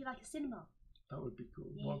maybe that'd be like a cinema. That would be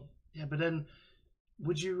cool. Yeah. Well, yeah, but then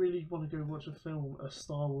would you really want to go watch a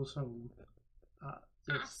Star Wars film at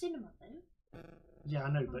At a cinema though. Yeah,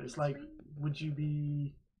 I know, but On it's the like, screen? would you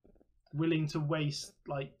be willing to waste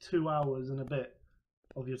like 2 hours and a bit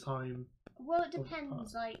of your time? Well, it Of the park.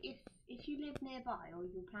 depends. Like if you live nearby or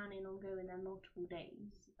you're planning on going there multiple days,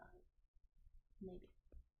 like,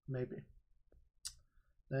 maybe.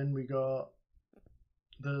 Then we got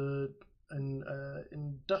the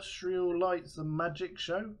Industrial Lights and Magic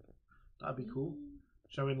Show. That'd be cool.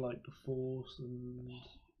 Showing like the Force and Like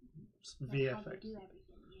how they VFX. do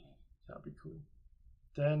everything, yeah. That'd be cool.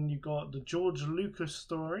 Then you got the George Lucas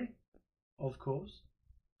story, of course,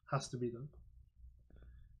 has to be done.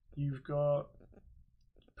 You've got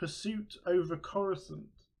Pursuit over Coruscant.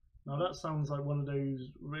 Now that sounds like one of those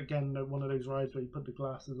rides where you put the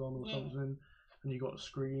glasses on or Yeah. something, and you got a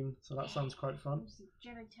screen. So that sounds quite fun.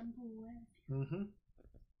 Jedi Temple.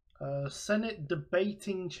 Senate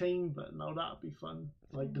debating chamber. Now that'd be fun.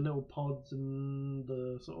 Like the little pods and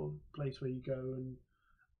the sort of place where you go and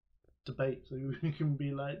debate. So you can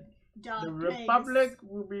be like, Dark the place. Republic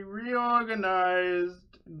will be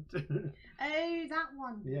reorganized. Oh, that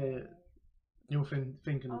one. Yeah. You're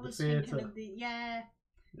thinking I of the was thinking theatre. of the yeah.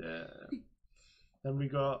 Yeah. Then we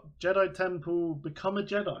got Jedi Temple, Become a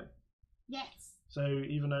Jedi. Yes. So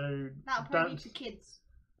even though That'll probably be for kids.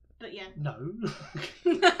 But yeah. No.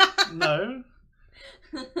 No.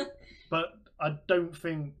 But I don't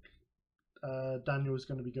think Daniel's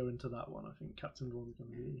going to be going to that one. I think Captain Vaughn's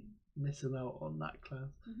going to be missing out on that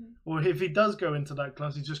class. Mm-hmm. Or if he does go into that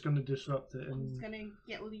class, he's just going to disrupt it. He's And going to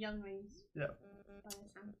get all the younglings. Yeah. By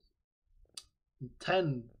his hand.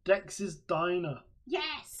 10, Dex's Diner.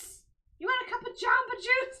 Yes! You want a cup of Jamba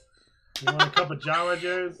Juice? You want a cup of Java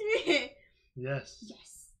juice? Yes.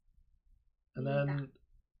 Yes. And Need then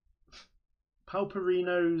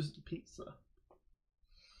Palperino's Pizza.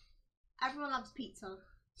 Everyone loves pizza,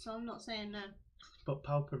 so I'm not saying no. But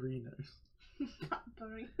Palperino's.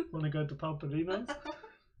 Palperino. Want to go to Palperino's?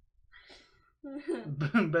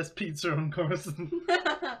 Best pizza on Coruscant.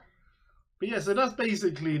 But yeah, so that's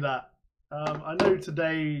basically that. I know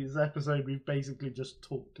today's episode we've basically just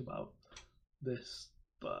talked about this,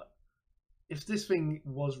 but if this thing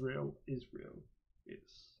was real, is real,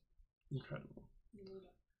 it's incredible.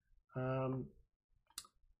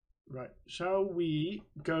 Right, shall we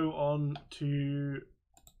go on to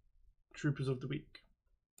Troopers of the Week?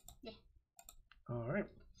 Yeah. Alright.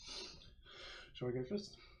 Shall I go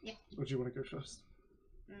first? Yeah. Or do you want to go first?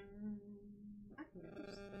 I can go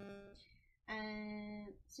first.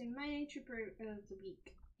 So my Trooper of the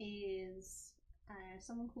Week is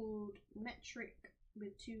someone called Metric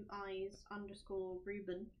with 2 eyes _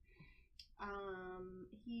 Ruben.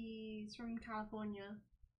 He's from California.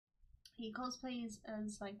 He cosplays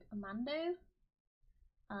as like a Mando,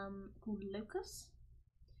 called Locus.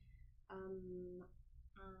 And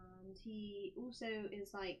he also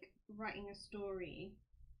is like writing a story.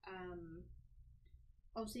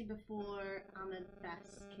 Obviously before Ahmed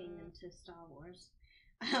Best came into Star Wars,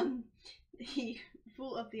 he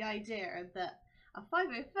thought of the idea that a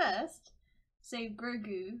 501st saved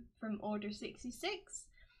Grogu from Order 66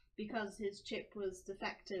 because his chip was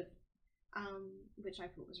defective, which I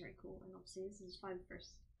thought was very cool. And obviously this is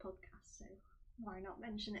 501st podcast, so why not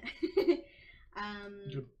mention it?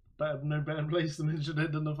 No better place to mention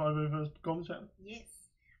it than the 501st comm channel. Yes.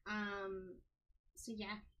 So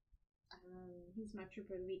yeah. He's my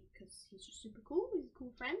Trooper of the Week because he's just super cool. He's a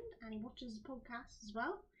cool friend and he watches the podcast as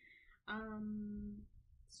well.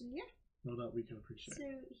 So yeah. Well, that we can appreciate. So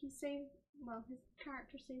he saved, his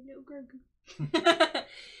character saved little Grogu.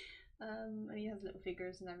 And he has little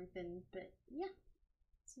figures and everything. But yeah.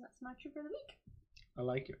 So that's my Trooper of the Week. I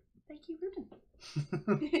like it. Thank you, Ruben.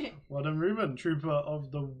 Well done, Ruben. Trooper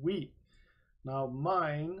of the Week. Now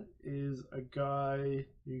mine is a guy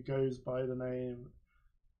who goes by the name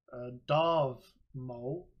Darth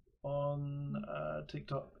Mole on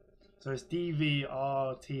TikTok. So it's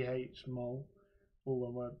DVRTH Mole, all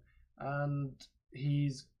one word. And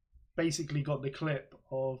he's basically got the clip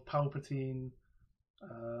of Palpatine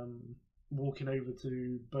walking over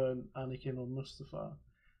to burn Anakin or Mustafar.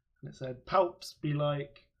 And it said, "Palps be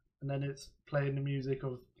like," and then it's playing the music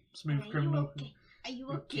of Smooth Criminal. Are you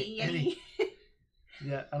okay?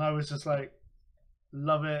 Yeah, and I was just like,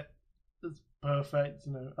 love it. It's perfect,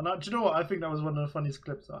 you know. And do you know what? I think that was one of the funniest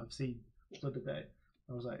clips that I've seen for the day.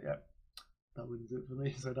 I was like, yeah, that wins it for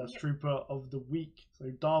me. So that's Trooper of the Week.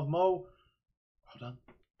 So Darth Maul, well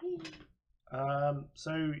done.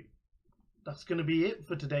 So that's going to be it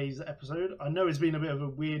for today's episode. I know it's been a bit of a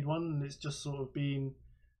weird one, and it's just sort of been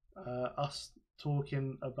us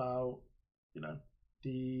talking about, you know,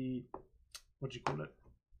 the, what do you call it?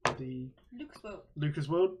 The Lucas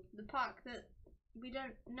World. The park that we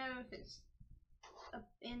don't know if it's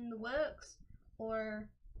in the works or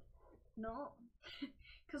not.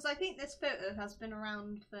 Because I think this photo has been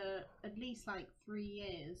around for at least like 3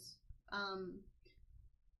 years.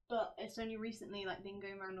 But it's only recently like been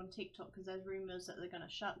going around on TikTok because there's rumours that they're going to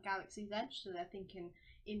shut Galaxy's Edge. So they're thinking,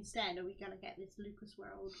 instead, are we going to get this Lucas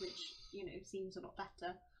World, which, you know, seems a lot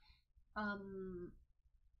better.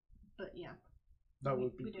 But yeah. That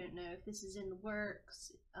would be. We don't know if this is in the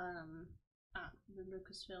works at the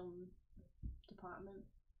Lucasfilm department.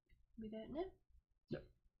 We don't know. Yep.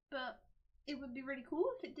 But it would be really cool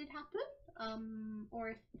if it did happen. Or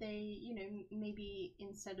if they, you know, maybe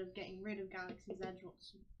instead of getting rid of Galaxy's Edge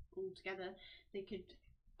altogether, they could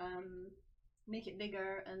make it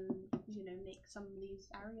bigger and, you know, make some of these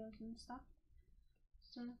areas and stuff.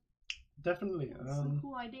 So definitely. Some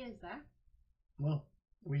cool ideas there. Well,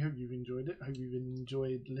 we hope you've enjoyed it. Hope you've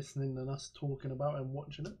enjoyed listening and us talking about and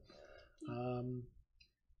watching it. I'm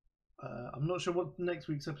not sure what next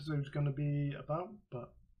week's episode is going to be about,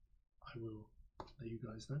 but I will let you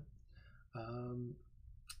guys know.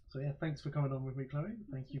 So yeah, thanks for coming on with me, Chloe.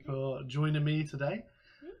 Thank you for joining me today.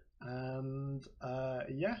 And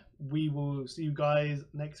yeah, we will see you guys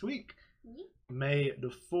next week. May the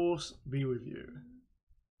force be with you.